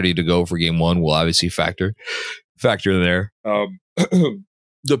Giannis is ready to go for game 1 will obviously factor there.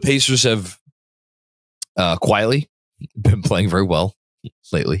 The Pacers have quietly been playing very well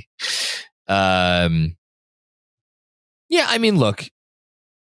lately. Yeah, I mean, look,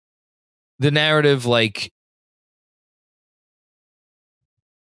 the narrative, like,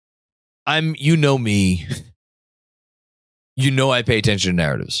 me, I pay attention to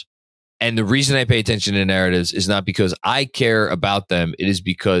narratives. And the reason I pay attention to narratives is not because I care about them. It is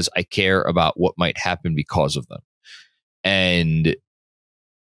because I care about what might happen because of them. And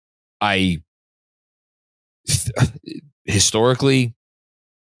historically,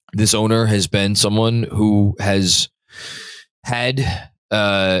 this owner has been someone who has been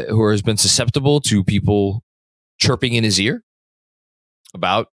susceptible to people chirping in his ear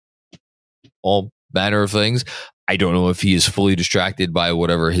about all manner of things. I don't know if he is fully distracted by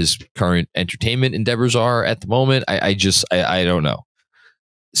whatever his current entertainment endeavors are at the moment. I don't know.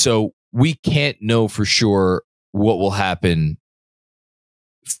 So we can't know for sure what will happen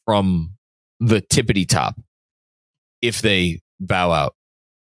from the tippity top if they bow out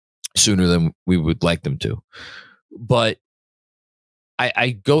sooner than we would like them to. But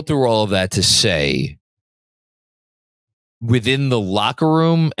I go through all of that to say, within the locker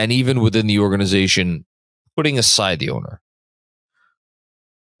room and even within the organization, putting aside the owner,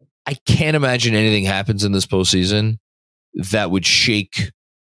 I can't imagine anything happens in this postseason that would shake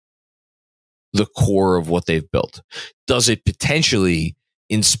the core of what they've built. Does it potentially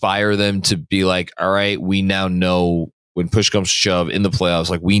inspire them to be like, all right, we now know when push comes to shove in the playoffs,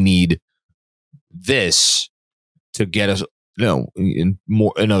 like, we need this to get us, in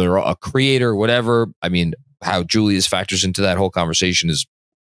more a creator, whatever. I mean, how Julius factors into that whole conversation is,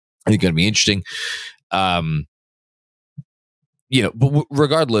 I think, going to be interesting. But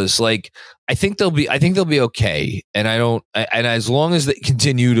regardless, like, I think they'll be okay. And and as long as they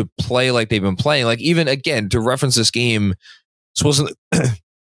continue to play like they've been playing, like, even again, to reference this game, this wasn't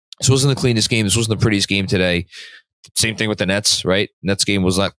the cleanest game. This wasn't the prettiest game today. Same thing with the Nets, right? Nets game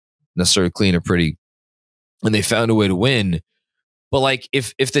was not necessarily clean or pretty, and they found a way to win. But like,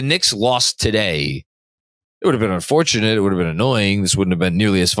 if the Knicks lost today, it would have been unfortunate. It would have been annoying. This wouldn't have been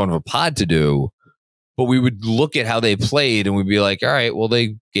nearly as fun of a pod to do. But we would look at how they played and we'd be like, all right, well,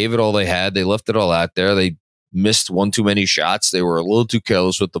 they gave it all they had. They left it all out there. They missed one too many shots. They were a little too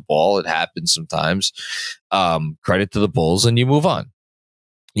careless with the ball. It happens sometimes. Credit to the Bulls, and you move on.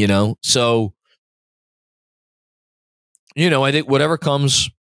 So, I think whatever comes,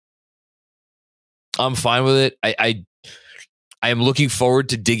 I'm fine with it. I am looking forward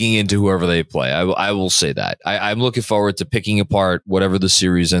to digging into whoever they play. I will say that. I'm looking forward to picking apart whatever the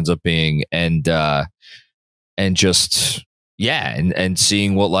series ends up being, and just, yeah, and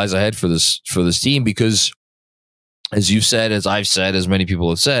seeing what lies ahead for this team, because as you've said, as I've said, as many people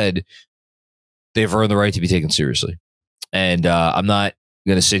have said, they've earned the right to be taken seriously. And I'm not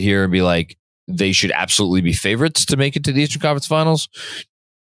going to sit here and be like, they should absolutely be favorites to make it to the Eastern Conference Finals,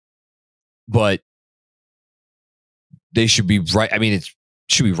 but they should be right. I mean, it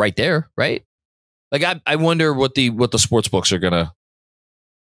should be right there, right? Like, I wonder what the sports books are going to.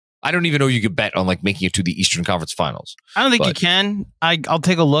 I don't even know you could bet on like making it to the Eastern Conference Finals. I don't think you can. I'll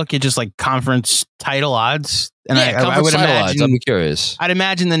take a look at just like conference title odds, and I would imagine. Odds, I'm curious. I'd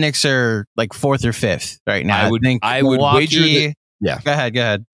imagine the Knicks are like 4th or 5th right now. I would wager. Yeah, go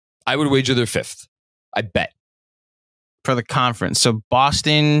ahead. I would wager they're 5th. I bet for the conference. So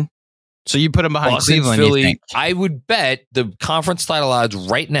Boston. So you put them behind Boston, Cleveland. Philly. You think? I would bet the conference title odds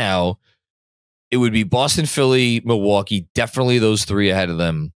right now. It would be Boston, Philly, Milwaukee. Definitely those 3 ahead of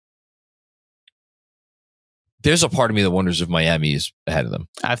them. There's a part of me that wonders if Miami is ahead of them.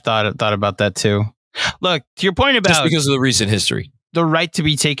 I've thought about that too. Look, to your point about just because of the recent history, the right to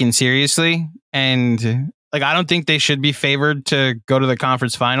be taken seriously, and like I don't think they should be favored to go to the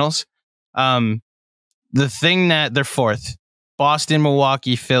conference finals. The thing that they're 4th, Boston,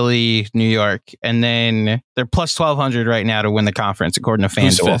 Milwaukee, Philly, New York, and then they're plus 1,200 right now to win the conference according to FanDuel.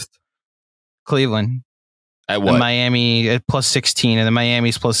 Who's 5th? Cleveland. At what? And Miami at plus 16, and then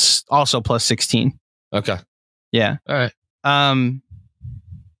Miami's also plus 16. Okay. Yeah. All right.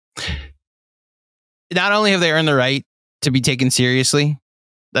 Not only have they earned the right to be taken seriously,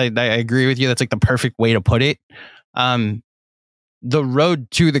 I agree with you. That's like the perfect way to put it. The road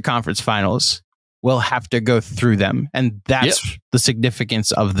to the conference finals will have to go through them, and that's the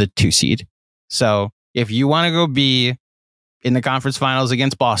significance of the 2 seed. So if you want to go be in the conference finals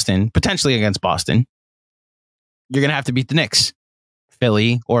against Boston, potentially against Boston, you're going to have to beat the Knicks,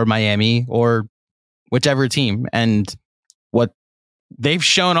 Philly, or Miami, or whichever team. And what they've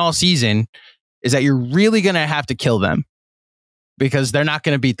shown all season is that you're really going to have to kill them because they're not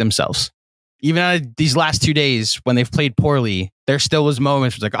going to beat themselves. Even on these last 2 days when they've played poorly, there still was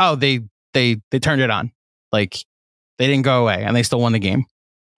moments where it's like, oh, they turned it on. Like they didn't go away and they still won the game.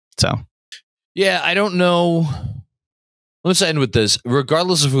 So, yeah, I don't know. Let's end with this.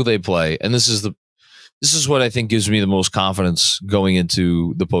 Regardless of who they play, and this is what I think gives me the most confidence going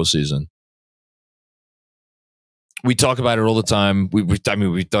into the postseason. We talk about it all the time. We've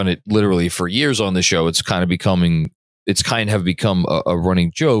done it literally for years on the show. It's kind of become a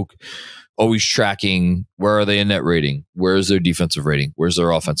running joke. Always tracking where are they in net rating? Where is their defensive rating? Where's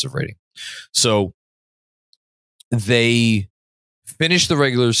their offensive rating? So they finished the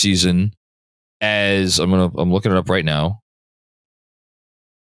regular season as I'm looking it up right now,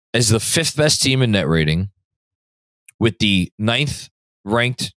 as the 5th best team in net rating, with the 9th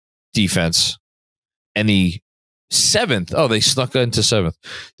ranked defense and the 7th. Oh, they snuck into 7th.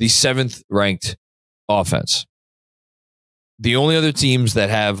 The 7th ranked offense. The only other teams that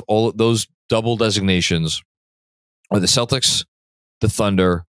have all those double designations are the Celtics, the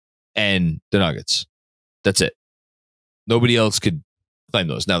Thunder, and the Nuggets. That's it. Nobody else could claim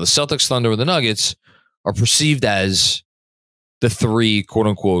those. Now, the Celtics, Thunder, and the Nuggets are perceived as the 3 quote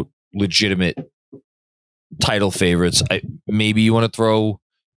unquote legitimate title favorites. Maybe you want to throw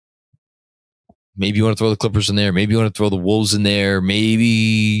the Clippers in there. Maybe you want to throw the Wolves in there. Maybe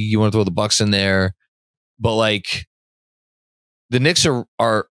you want to throw the Bucks in there. But like the Knicks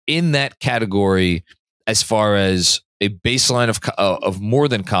are in that category as far as a baseline of more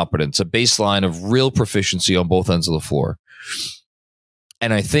than competence, a baseline of real proficiency on both ends of the floor.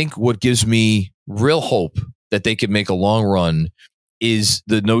 And I think what gives me real hope that they could make a long run is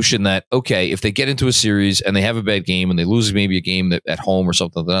the notion that, okay, if they get into a series and they have a bad game and they lose maybe a game at home or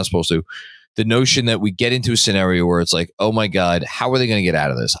something they're not supposed to, the notion that we get into a scenario where it's like, oh my God, how are they going to get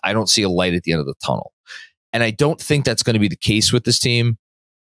out of this? I don't see a light at the end of the tunnel. And I don't think that's going to be the case with this team,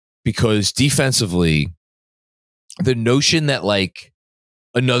 because defensively, the notion that like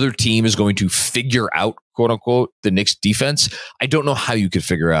another team is going to figure out, quote unquote, the Knicks defense, I don't know how you could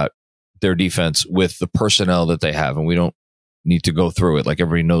figure out their defense with the personnel that they have. And we don't need to go through it. Like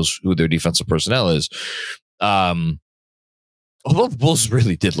everybody knows who their defensive personnel is. Although the Bulls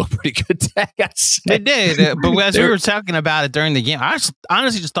really did look pretty good. They did. But as we were talking about it during the game, I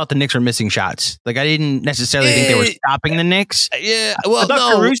honestly just thought the Knicks were missing shots. Like I didn't necessarily think they were stopping the Knicks. Yeah. Well, I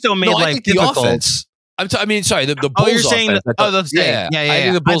thought Caruso made like the offense. Sorry, the Bulls. Oh, you're saying offense. Yeah. I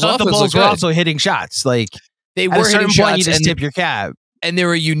think the Bulls I thought the Bulls were also hitting shots. Like they were at a certain hitting point, shots, you just tip your cap. And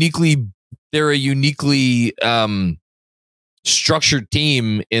they're a uniquely structured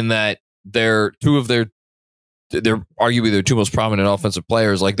team in that two of their they're arguably their two most prominent offensive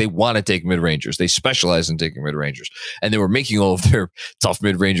players. Like, they want to take mid-rangers. They specialize in taking mid-rangers. And they were making all of their tough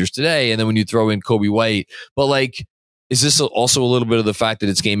mid-rangers today. And then when you throw in Kobe White, but like, is this also a little bit of the fact that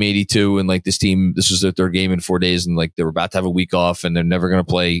it's game 82 and like this team, this was their third game in 4 days and like they were about to have a week off and they're never going to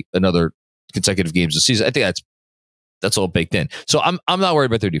play another consecutive games this season? I think that's all baked in. So I'm not worried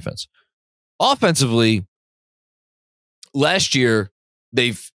about their defense. Offensively, last year,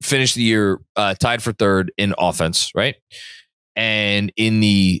 they've finished the year tied for third in offense, right? And in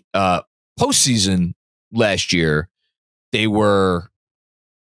the postseason last year, their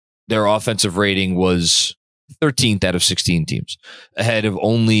offensive rating was 13th out of 16 teams, ahead of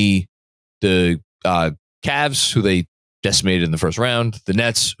only the Cavs, who they decimated in the first round, the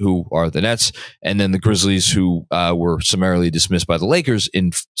Nets, who are the Nets, and then the Grizzlies, who were summarily dismissed by the Lakers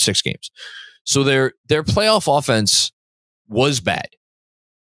in 6 games. So their playoff offense was bad.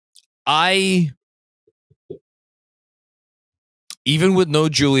 Even with no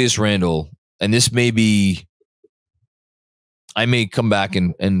Julius Randle, and this may be, I may come back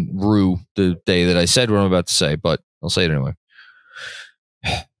and rue the day that I said what I'm about to say, but I'll say it anyway.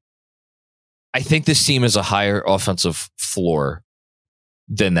 I think this team has a higher offensive floor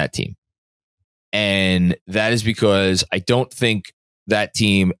than that team. And that is because I don't think that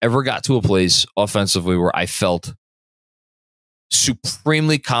team ever got to a place offensively where I felt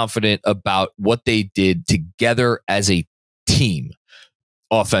supremely confident about what they did together as a team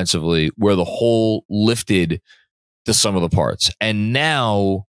offensively, where the whole lifted the sum of the parts. And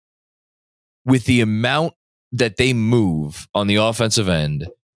now, with the amount that they move on the offensive end,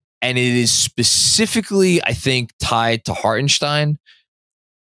 and it is specifically, I think, tied to Hartenstein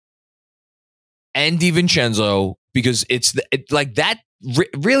and DiVincenzo, because it's like that.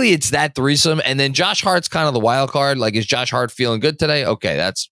 Really, it's that threesome, and then Josh Hart's kind of the wild card. Like, is Josh Hart feeling good today? Okay,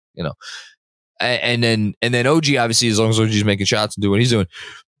 that's, and then OG, obviously, as long as OG's making shots and doing what he's doing.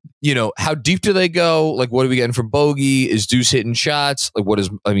 How deep do they go? Like, what are we getting from Bogey? Is Deuce hitting shots? Like,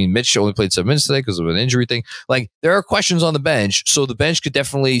 Mitch only played 7 minutes today because of an injury thing. Like, there are questions on the bench, so the bench could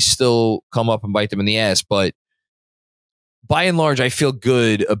definitely still come up and bite them in the ass. But by and large, I feel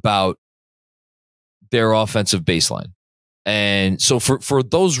good about their offensive baseline. And so for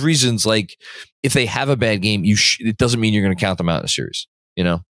those reasons, like, if they have a bad game, it doesn't mean you're going to count them out in a series,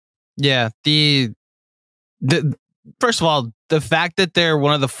 Yeah. The first of all, the fact that they're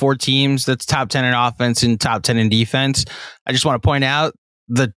one of the 4 teams that's top 10 in offense and top 10 in defense, I just want to point out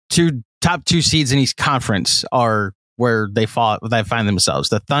the top 2 seeds in each conference are where they find themselves.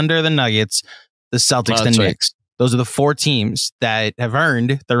 The Thunder, the Nuggets, the Celtics, the Knicks. Those are the 4 teams that have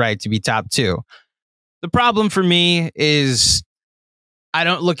earned the right to be top 2. The problem for me is I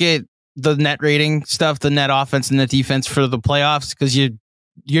don't look at the net rating stuff, the net offense and the defense for the playoffs, because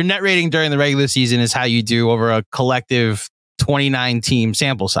your net rating during the regular season is how you do over a collective 29 team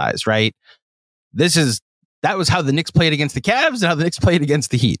sample size, right? That was how the Knicks played against the Cavs and how the Knicks played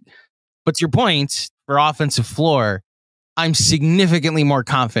against the Heat. But to your point, for offensive floor, I'm significantly more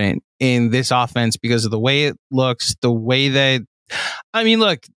confident in this offense because of the way it looks, the way that,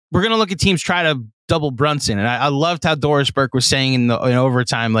 look, we're going to look at teams try to double Brunson. And I loved how Doris Burke was saying in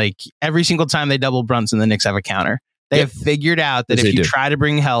overtime, like, every single time they double Brunson, the Knicks have a counter. They have figured out that if you try to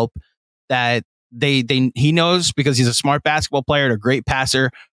bring help, that he knows, because he's a smart basketball player and a great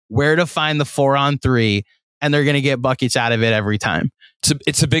passer, where to find the 4-on-3, and they're going to get buckets out of it every time.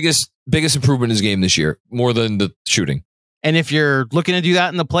 It's the biggest improvement in his game this year, more than the shooting. And if you're looking to do that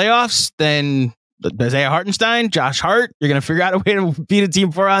in the playoffs, then Isaiah Hartenstein, Josh Hart, you're going to figure out a way to beat a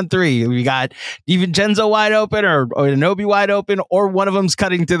team 4-on-3. We got DiVincenzo wide open or Anunoby wide open, or one of them's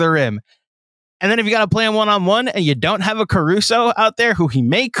cutting to the rim. And then if you got to play him 1-on-1 and you don't have a Caruso out there who he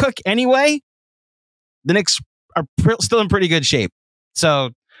may cook anyway, the Knicks are still in pretty good shape. So,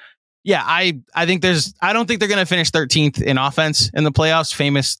 yeah, I think I don't think they're going to finish 13th in offense in the playoffs.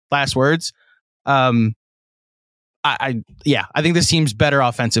 Famous last words. I think this team's better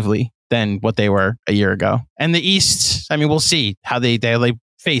offensively than what they were a year ago. And the East, we'll see how they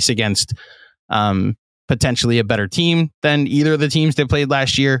face against potentially a better team than either of the teams they played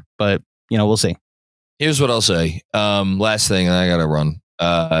last year. But, we'll see. Here's what I'll say. Last thing, and I got to run.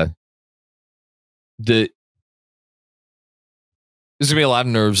 There's going to be a lot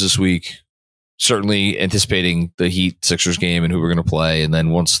of nerves this week. Certainly anticipating the Heat Sixers game and who we're going to play. And then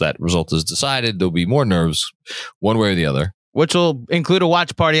once that result is decided, there'll be more nerves one way or the other. Which will include a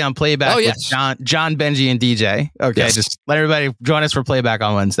watch party on playback with John, Benji, and DJ. Okay, yes. Just let everybody join us for playback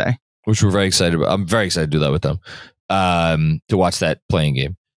on Wednesday. Which we're very excited about. I'm very excited to do that with them. To watch that playing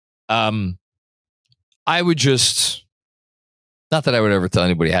game. I would just, not that I would ever tell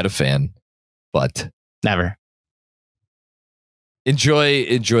anybody how to fan, but never. enjoy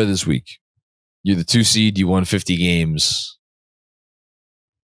this week. You're the 2 seed. You won 50 games.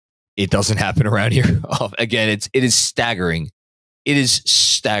 It doesn't happen around here. Again, it is staggering. It is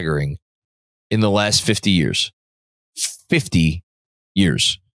staggering. In the last 50 years, 50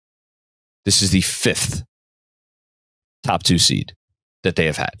 years, this is the 5th top 2 seed that they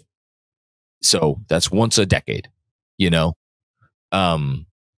have had. So that's once a decade, you know?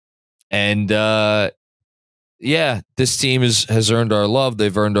 Yeah, this team has earned our love.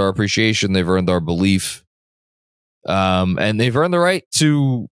 They've earned our appreciation. They've earned our belief. And they've earned the right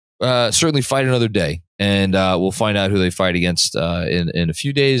to certainly fight another day. And we'll find out who they fight against in a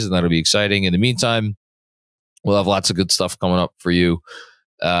few days, and that'll be exciting. In the meantime, we'll have lots of good stuff coming up for you.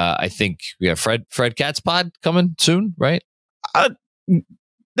 I think we have Fred Katz pod coming soon, right?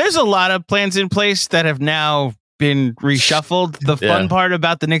 There's a lot of plans in place that have now been reshuffled. The fun part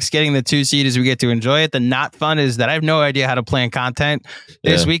about the Knicks getting the 2 seed is we get to enjoy it. The not fun is that I have no idea how to plan content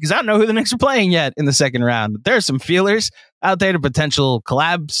this week because I don't know who the Knicks are playing yet in the second round. There's some feelers out there to potential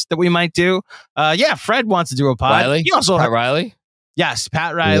collabs that we might do. Fred wants to do a pod. Riley? Pat Riley? Yes,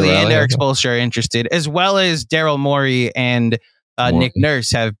 Pat Riley and Eric Spoelstra are interested, as well as Daryl Morey and Nick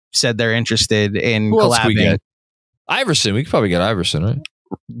Nurse have said they're interested in collabing. Iverson. We could probably get Iverson, right?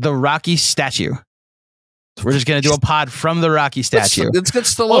 The Rocky statue. We're just going to do a pod from the Rocky statue. Let's get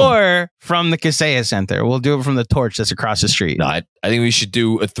Stallone. Or from the Kaseya Center. We'll do it from the torch that's across the street. No, I think we should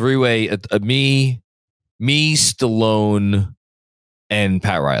do a 3-way, me, Stallone, and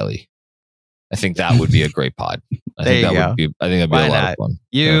Pat Riley. I think that would be a great pod. I think that'd be a lot of fun.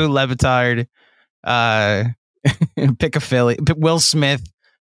 You, Levitard, pick a Philly, Will Smith,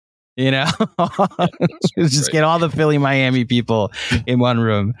 you know, just get all the Philly, Miami people in one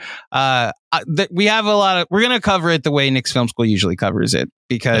room. We have we're going to cover it the way Knicks Film School usually covers it,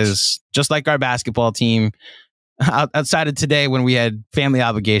 because just like our basketball team, outside of today when we had family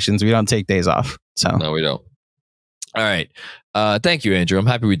obligations, we don't take days off. So no, we don't. All right. Thank you, Andrew. I'm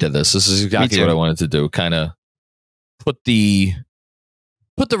happy we did this. This is exactly what I wanted to do. Kind of put the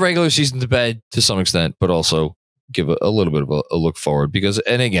regular season to bed to some extent, but also give a little bit of a look forward, because,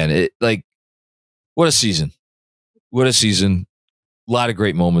 and again, what a season. What a season. A lot of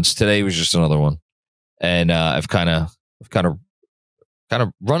great moments. Today was just another one. And I've kind of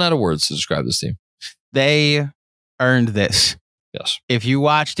run out of words to describe this team. They earned this. Yes. If you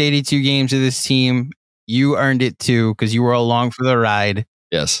watched 82 games of this team, you earned it too, because you were along for the ride.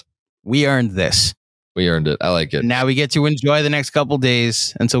 Yes. We earned this. We earned it. I like it. Now we get to enjoy the next couple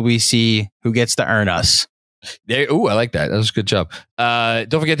days until we see who gets to earn us. I like that. That was a good job.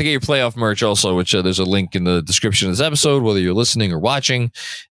 Don't forget to get your playoff merch also, which there's a link in the description of this episode, whether you're listening or watching.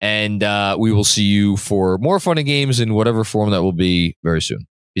 And we will see you for more fun and games in whatever form that will be very soon.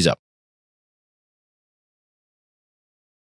 Peace out.